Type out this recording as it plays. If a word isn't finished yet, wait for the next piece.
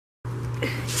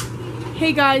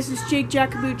Hey guys, it's Jake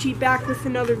Jacobucci back with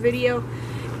another video,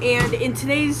 and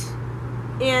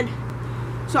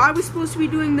so I was supposed to be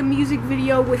doing the music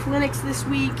video with Linux this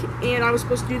week, and I was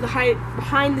supposed to do the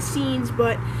behind the scenes,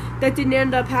 but that didn't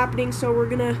end up happening, so we're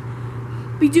gonna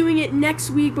be doing it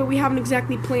next week, but we haven't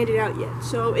exactly planned it out yet.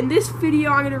 So in this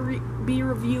video, I'm gonna be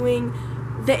reviewing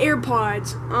the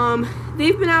Airpods.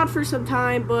 They've been out for some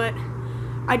time, but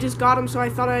I just got them, so I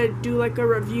thought I'd do like a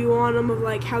review on them of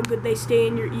like how good they stay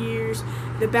in your ears,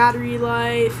 the battery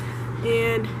life,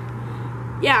 and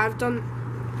yeah, I've done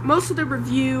most of the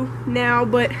review now,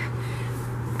 but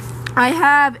I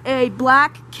have a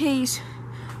black case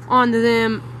on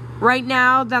them right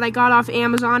now that I got off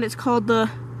Amazon. It's called the,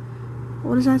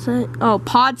 what does that say? Oh,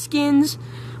 Pod Skins.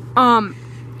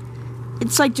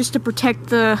 It's like just to protect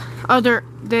the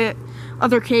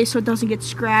other case so it doesn't get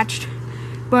scratched.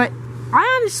 But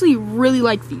I honestly really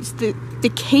like these. The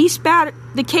case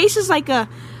is like a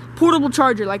portable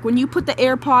charger. Like when you put the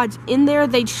AirPods in there,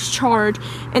 they just charge,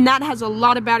 and that has a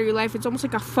lot of battery life. It's almost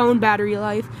like a phone battery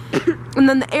life. And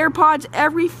then the AirPods,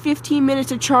 every 15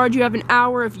 minutes of charge, you have an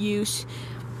hour of use.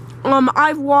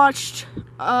 I've watched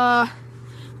a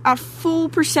full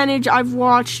percentage. I've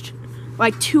watched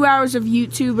like 2 hours of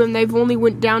YouTube, and they've only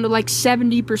went down to like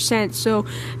 70%. So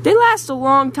they last a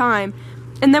long time.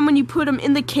 And then when you put them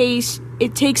in the case,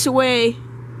 it takes away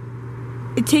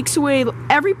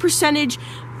every percentage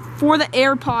for the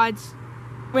AirPods.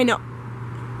 Wait, no.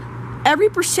 Every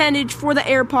percentage for the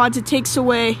AirPods, it takes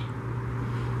away.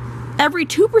 Every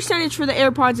 2% for the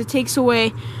AirPods, it takes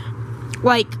away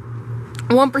like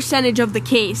 1% of the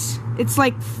case. It's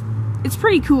like, it's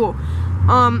pretty cool.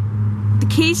 The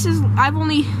cases,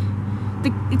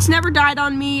 it's never died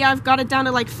on me. I've got it down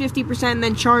to like 50% and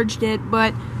then charged it,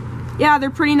 but yeah,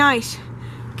 they're pretty nice.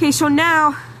 Okay, so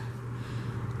now,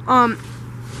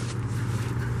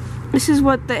 this is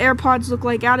what the AirPods look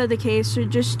like out of the case.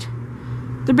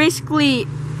 They're basically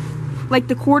like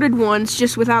the corded ones,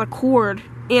 just without a cord.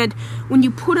 And when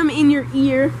you put them in your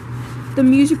ear, the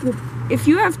music will, if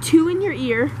you have two in your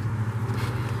ear,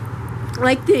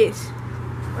 like this,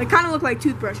 they kind of look like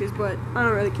toothbrushes, but I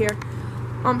don't really care.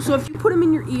 So if you put them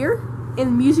in your ear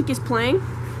and music is playing,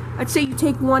 let's say you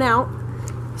take one out,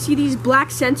 see these black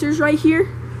sensors right here?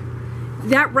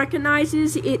 That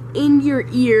recognizes it in your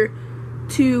ear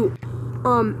to,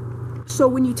 so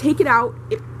when you take it out,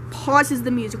 it pauses the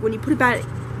music. When you put it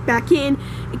back in,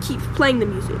 it keeps playing the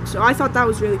music. So I thought that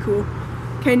was really cool.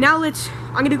 Okay, now I'm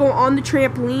gonna go on the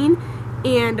trampoline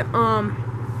and,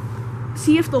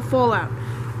 see if they'll fall out.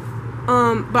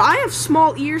 But I have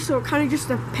small ears, so it kind of just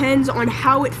depends on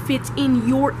how it fits in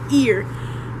your ear.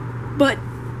 But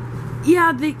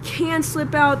yeah, they can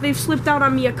slip out. They've slipped out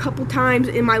on me a couple times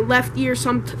in my left ear,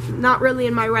 not really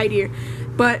in my right ear.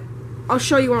 But I'll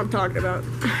show you what I'm talking about.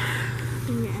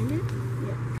 Can you end it?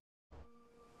 Yeah.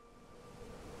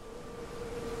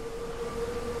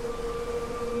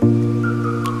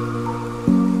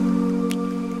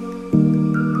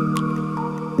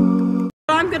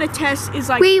 What I'm gonna test is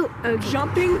like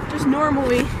jumping just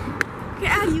normally.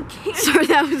 Yeah, you can't. Sorry,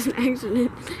 that was an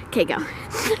accident. Okay, go.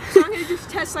 So I'm gonna just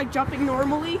test like jumping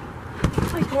normally,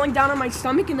 like going down on my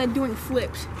stomach and then doing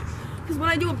flips. Because when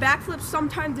I do a backflip,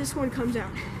 sometimes this one comes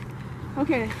out.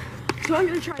 Okay, so I'm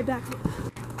gonna try a backflip.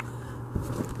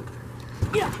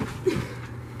 Yeah.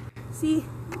 See,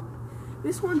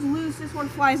 this one's loose, this one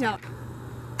flies out.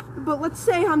 But let's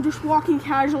say I'm just walking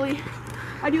casually.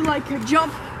 I do like a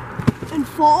jump and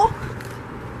fall.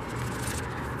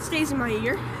 It stays in my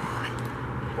ear.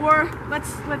 Or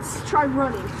let's try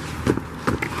running.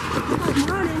 I'm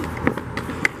running.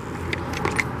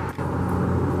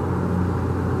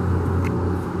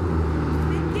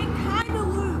 They get kind of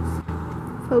loose.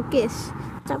 Focus.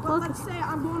 Stop But let's say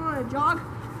I'm going on a jog.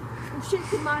 I'm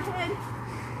shaking my head.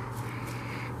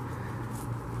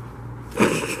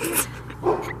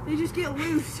 They just get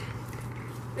loose.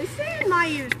 They stay in my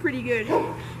ears pretty good.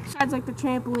 Besides like the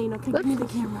trampoline. Okay, give me the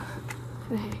camera.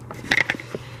 Okay.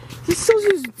 Is it still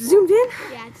zoomed in?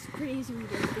 Yeah, it's pretty zoomed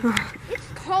in. It's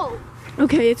cold.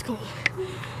 Okay, it's cold.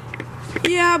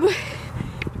 Yeah, but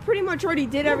pretty much already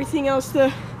did everything else.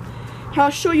 I'll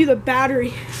show you the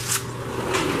battery.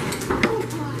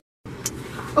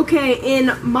 Okay,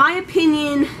 in my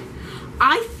opinion,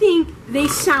 I think they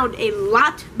sound a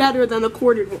lot better than the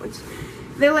corded ones.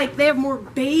 They have more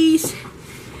bass.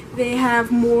 They have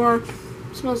more,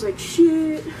 smells like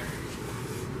shit.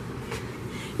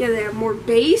 Yeah, they have more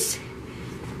bass.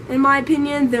 In my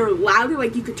opinion, they're louder.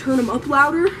 Like you could turn them up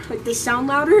louder. Like they sound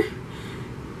louder.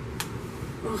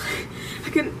 Oh,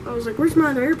 I was like, where's my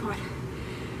other AirPod?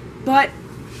 But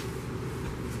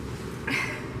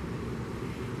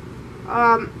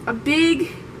A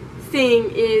big thing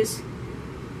is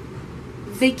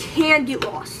they can get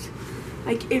lost.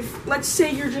 Like if, let's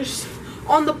say you're just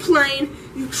on the plane,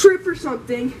 you trip or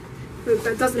something.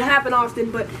 That doesn't happen often,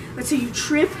 but let's say you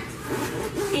trip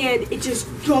and it just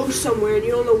goes somewhere and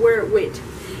you don't know where it went.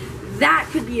 That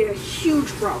could be a huge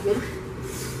problem,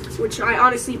 which I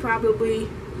honestly probably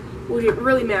would get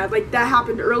really mad. Like that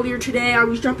happened earlier today. I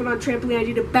was jumping on a trampoline, I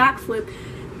did a backflip.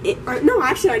 No,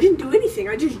 actually I didn't do anything.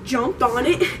 I just jumped on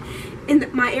it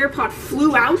and my AirPod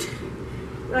flew out.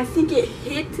 And I think it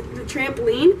hit the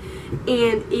trampoline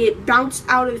and it bounced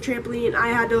out of the trampoline, and I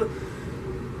had to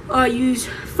use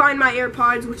Find My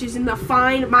AirPods, which is in the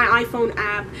Find My iPhone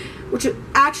app, which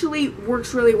actually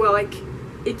works really well. Like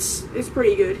it's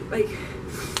pretty good. Like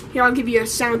here, I'll give you a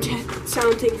sound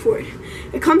thing for it.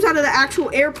 It comes out of the actual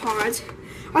AirPods.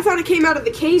 I thought it came out of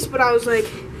the case, but I was like,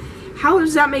 how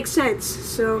does that make sense?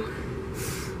 So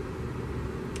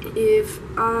if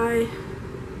I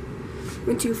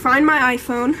went to Find My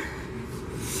iPhone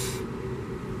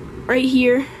right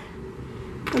here,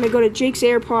 and I go to Jake's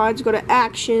AirPods, go to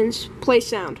Actions, Play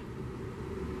Sound.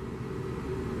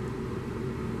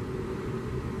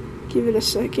 Give it a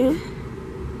second.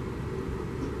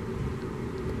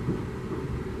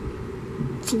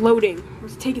 It's loading.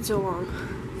 What's taking so long?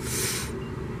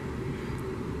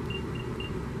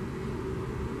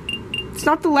 It's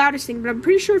not the loudest thing, but I'm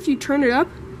pretty sure if you turn it up,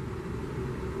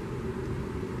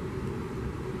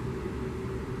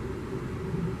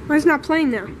 why is it not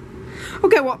playing now?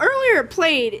 Okay, well earlier it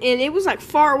played and it was like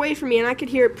far away from me and I could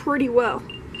hear it pretty well.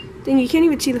 Then you can't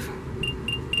even see the.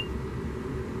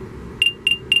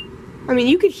 I mean,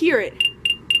 you could hear it.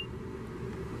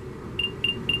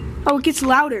 Oh, it gets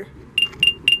louder.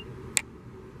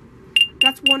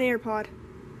 That's one AirPod.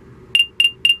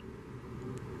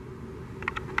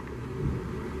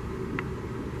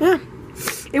 Yeah,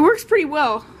 it works pretty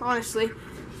well, honestly.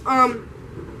 And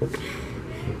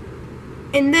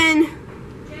then,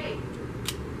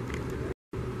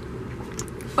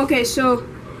 okay, so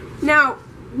now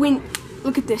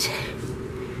look at this.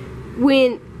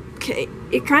 Okay,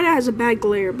 it kind of has a bad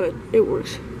glare, but it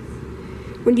works.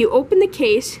 When you open the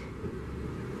case,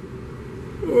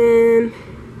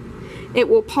 it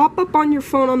will pop up on your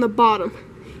phone on the bottom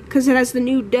because it has the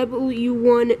new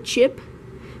W1 chip.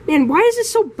 Man, why is it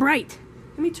so bright?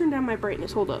 Let me turn down my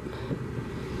brightness. Hold up.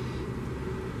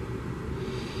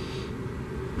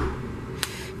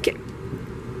 Okay.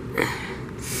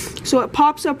 So it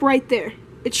pops up right there.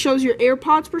 It shows your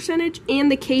AirPods percentage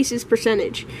and the case's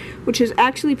percentage, which is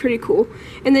actually pretty cool.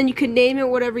 And then you can name it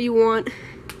whatever you want.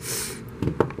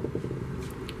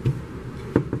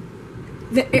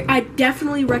 I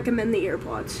definitely recommend the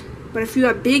AirPods. But if you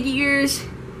have big ears,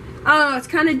 I don't know, it's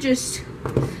kind of just,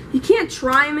 you can't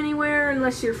try them anywhere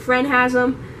unless your friend has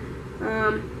them.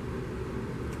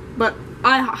 But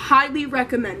I highly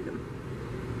recommend them.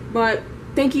 But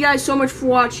thank you guys so much for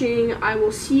watching. I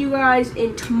will see you guys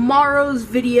in tomorrow's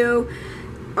video.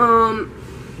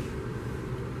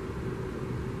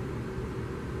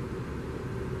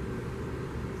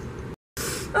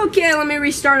 Okay, let me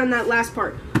restart on that last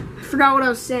part. I forgot what I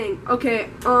was saying. Okay,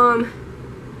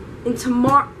 in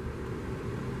tomorrow.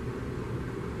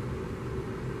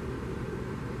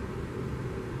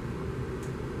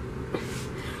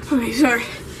 Okay, sorry.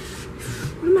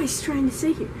 What am I trying to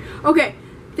say here? Okay,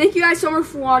 thank you guys so much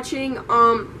for watching.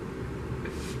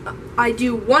 I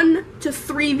do 1 to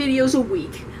 3 videos a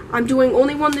week. I'm doing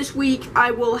only one this week.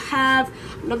 I will have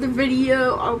another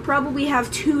video. I'll probably have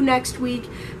 2 next week.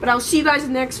 But I'll see you guys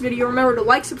in the next video. Remember to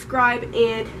like, subscribe,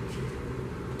 and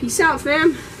peace out,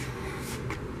 fam.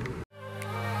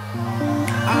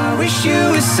 I wish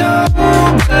you were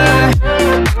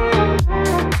sober.